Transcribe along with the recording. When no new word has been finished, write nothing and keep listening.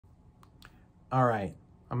All right,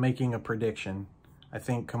 I'm making a prediction. I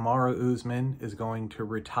think Kamaru Usman is going to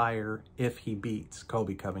retire if he beats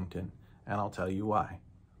Colby Covington, and I'll tell you why.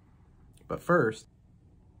 But first,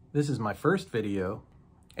 this is my first video,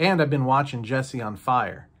 and I've been watching Jesse on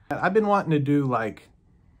Fire. I've been wanting to do like,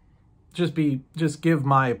 just give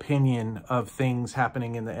my opinion of things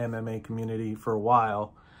happening in the MMA community for a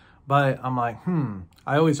while. But I'm like,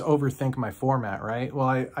 I always overthink my format, right? Well,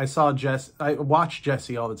 I watch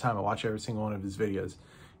Jesse all the time. I watch every single one of his videos.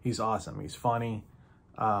 He's awesome. He's funny.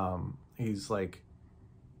 He's like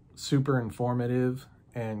super informative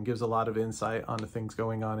and gives a lot of insight onto things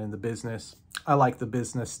going on in the business. I like the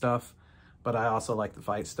business stuff, but I also like the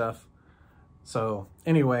fight stuff. So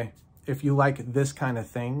anyway, if you like this kind of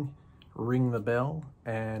thing, ring the bell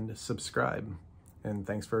and subscribe. And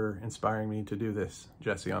thanks for inspiring me to do this,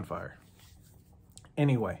 Jesse on Fire.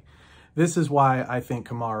 Anyway, this is why I think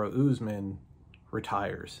Kamaru Usman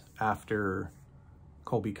retires after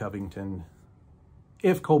Colby Covington,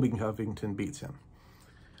 if Colby Covington beats him.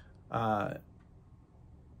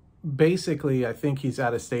 Basically, I think he's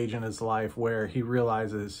at a stage in his life where he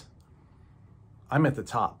realizes, I'm at the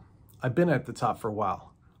top. I've been at the top for a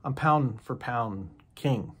while. I'm pound for pound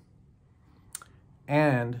king.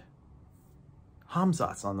 And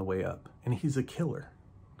Khamzat's on the way up, and he's a killer.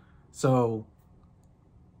 So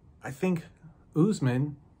I think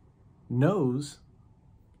Usman knows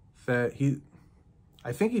that he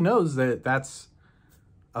knows that that's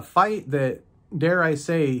a fight that, dare I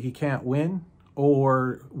say, he can't win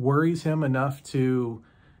or worries him enough to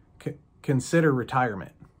consider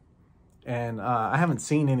retirement. And I haven't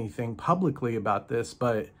seen anything publicly about this,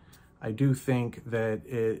 but I do think that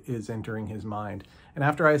it is entering his mind. And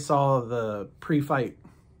after I saw the pre-fight,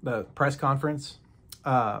 the press conference,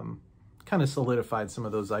 kind of solidified some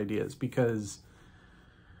of those ideas because,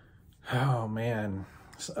 oh man,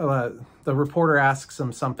 the reporter asks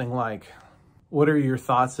him something like, what are your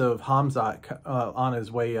thoughts of Khamzat on his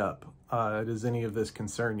way up? Does any of this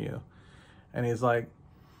concern you? And he's like,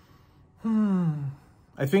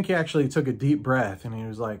 I think he actually took a deep breath and he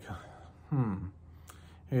was like,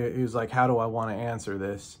 He was like, how do I want to answer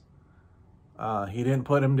this? He didn't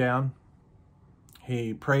put him down.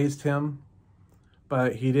 He praised him,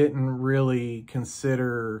 but he didn't really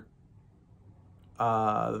consider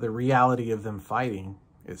the reality of them fighting,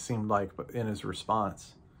 it seemed like, in his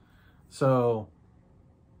response. So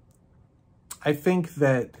I think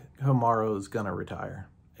that Kamaru is going to retire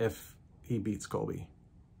if he beats Colby.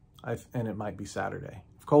 And it might be Saturday.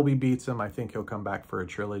 If Colby beats him, I think he'll come back for a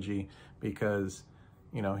trilogy because,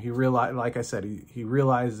 you know, like I said, he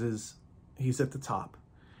realizes he's at the top.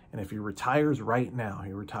 And if he retires right now,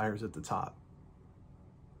 he retires at the top.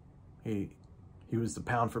 He was the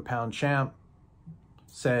pound for pound champ,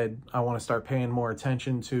 said, I want to start paying more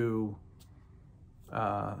attention to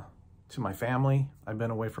my family. I've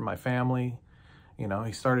been away from my family. You know,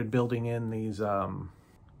 he started building in these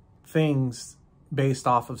things based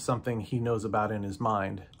off of something he knows about in his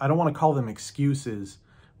mind. I don't want to call them excuses,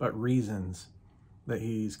 but reasons that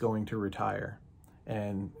he's going to retire.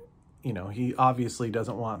 And, you know, he obviously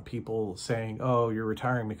doesn't want people saying, oh, you're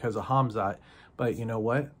retiring because of Khamzat. But you know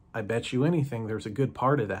what? I bet you anything there's a good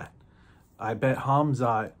part of that. I bet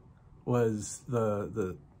Khamzat was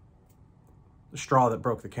the straw that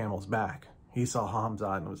broke the camel's back. He saw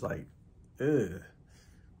Khamzat and was like, ugh.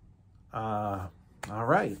 All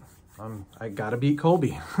right. I gotta beat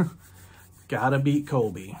Colby. Gotta beat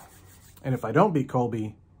Colby. And if I don't beat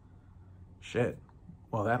Colby, shit,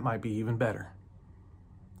 well, that might be even better.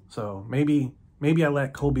 So maybe I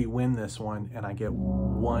let Colby win this one and I get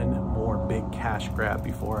one more big cash grab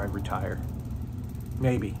before I retire.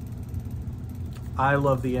 Maybe. I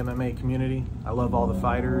love the MMA community. I love all the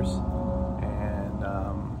fighters. And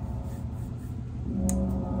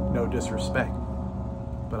no disrespect,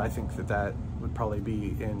 but I think that would probably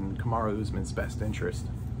be in Kamaru Usman's best interest.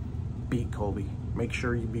 Beat Colby. Make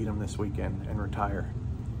sure you beat him this weekend and retire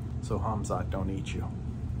so Khamzat don't eat you.